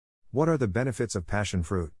What are the benefits of passion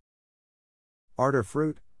fruit? Ardor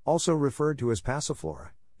fruit, also referred to as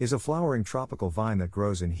passiflora, is a flowering tropical vine that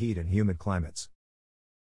grows in heat and humid climates.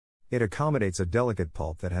 It accommodates a delicate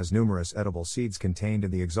pulp that has numerous edible seeds contained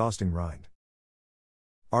in the exhausting rind.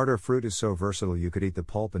 Ardor fruit is so versatile you could eat the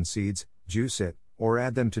pulp and seeds, juice it, or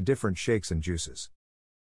add them to different shakes and juices.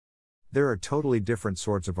 There are totally different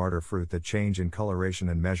sorts of ardor fruit that change in coloration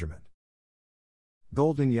and measurement.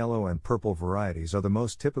 Golden yellow and purple varieties are the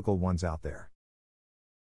most typical ones out there.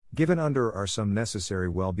 Given under are some necessary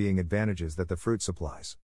well-being advantages that the fruit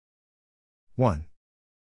supplies. 1.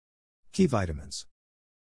 Key vitamins.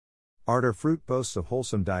 Ardor fruit boasts a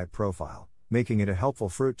wholesome diet profile, making it a helpful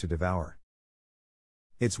fruit to devour.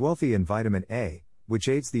 It's wealthy in vitamin A, which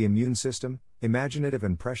aids the immune system, imaginative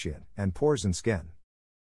and prescient, and pores and skin.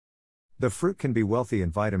 The fruit can be wealthy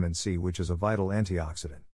in vitamin C, which is a vital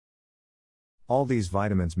antioxidant. All these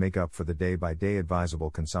vitamins make up for the day-by-day advisable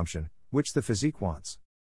consumption, which the physique wants.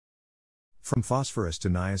 From phosphorus to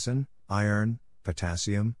niacin, iron,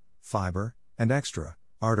 potassium, fiber, and extra,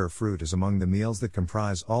 ardor fruit is among the meals that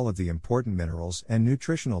comprise all of the important minerals and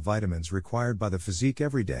nutritional vitamins required by the physique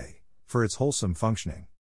every day, for its wholesome functioning.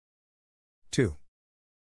 2.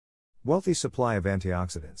 Wealthy supply of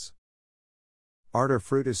antioxidants. Ardor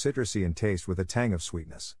fruit is citrusy in taste with a tang of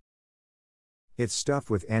sweetness. It's stuffed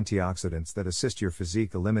with antioxidants that assist your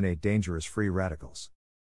physique eliminate dangerous free radicals.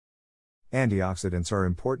 Antioxidants are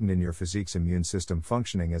important in your physique's immune system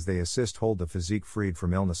functioning as they assist hold the physique freed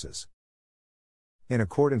from illnesses. In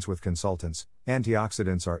accordance with consultants,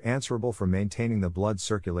 antioxidants are answerable for maintaining the blood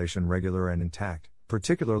circulation regular and intact,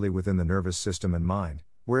 particularly within the nervous system and mind,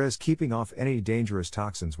 whereas keeping off any dangerous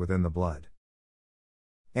toxins within the blood.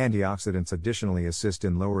 Antioxidants additionally assist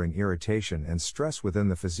in lowering irritation and stress within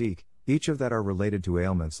the physique, each of that are related to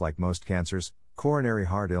ailments like most cancers, coronary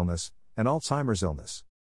heart illness, and Alzheimer's illness.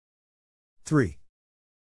 3.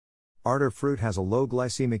 Ardor fruit has a low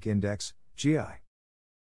glycemic index, GI.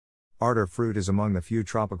 Ardor fruit is among the few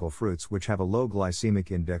tropical fruits which have a low glycemic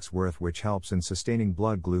index worth, which helps in sustaining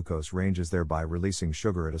blood glucose ranges, thereby releasing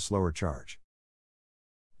sugar at a slower charge.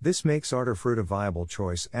 This makes ardor fruit a viable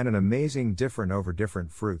choice and an amazing different over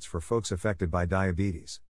different fruits for folks affected by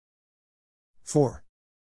diabetes. 4.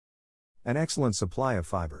 An excellent supply of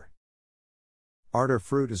fiber. Ardor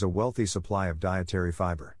fruit is a wealthy supply of dietary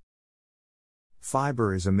fiber.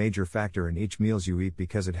 Fiber is a major factor in each meals you eat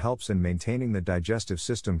because it helps in maintaining the digestive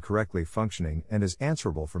system correctly functioning and is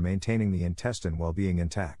answerable for maintaining the intestine well-being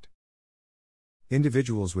intact.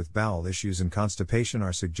 Individuals with bowel issues and constipation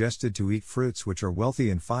are suggested to eat fruits which are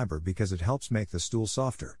wealthy in fiber because it helps make the stool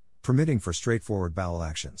softer, permitting for straightforward bowel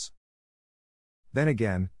actions. Then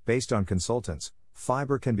again, based on consultants,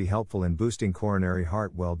 fiber can be helpful in boosting coronary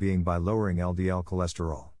heart well-being by lowering LDL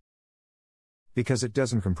cholesterol. Because it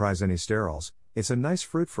doesn't comprise any sterols, it's a nice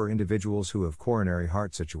fruit for individuals who have coronary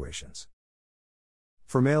heart situations.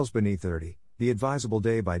 For males beneath 30, the advisable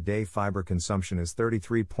day-by-day fiber consumption is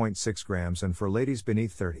 33.6 grams, and for ladies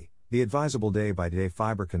beneath 30, the advisable day-by-day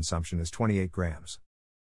fiber consumption is 28 grams.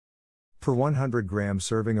 Per 100 gram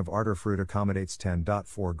serving of ardor fruit accommodates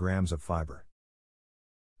 10.4 grams of fiber.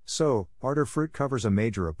 So, ardor fruit covers a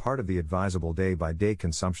major part of the advisable day-by-day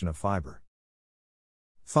consumption of fiber.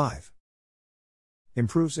 5.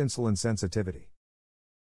 Improves insulin sensitivity.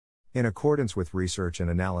 In accordance with research and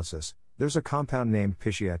analysis, there's a compound named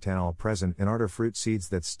phythiatanol present in ardor fruit seeds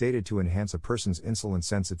that's stated to enhance a person's insulin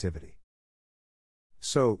sensitivity.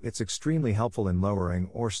 So, it's extremely helpful in lowering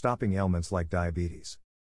or stopping ailments like diabetes.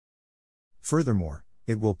 Furthermore,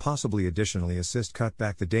 it will possibly additionally assist cut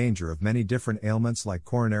back the danger of many different ailments like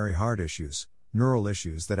coronary heart issues, neural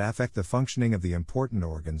issues that affect the functioning of the important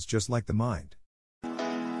organs just like the mind.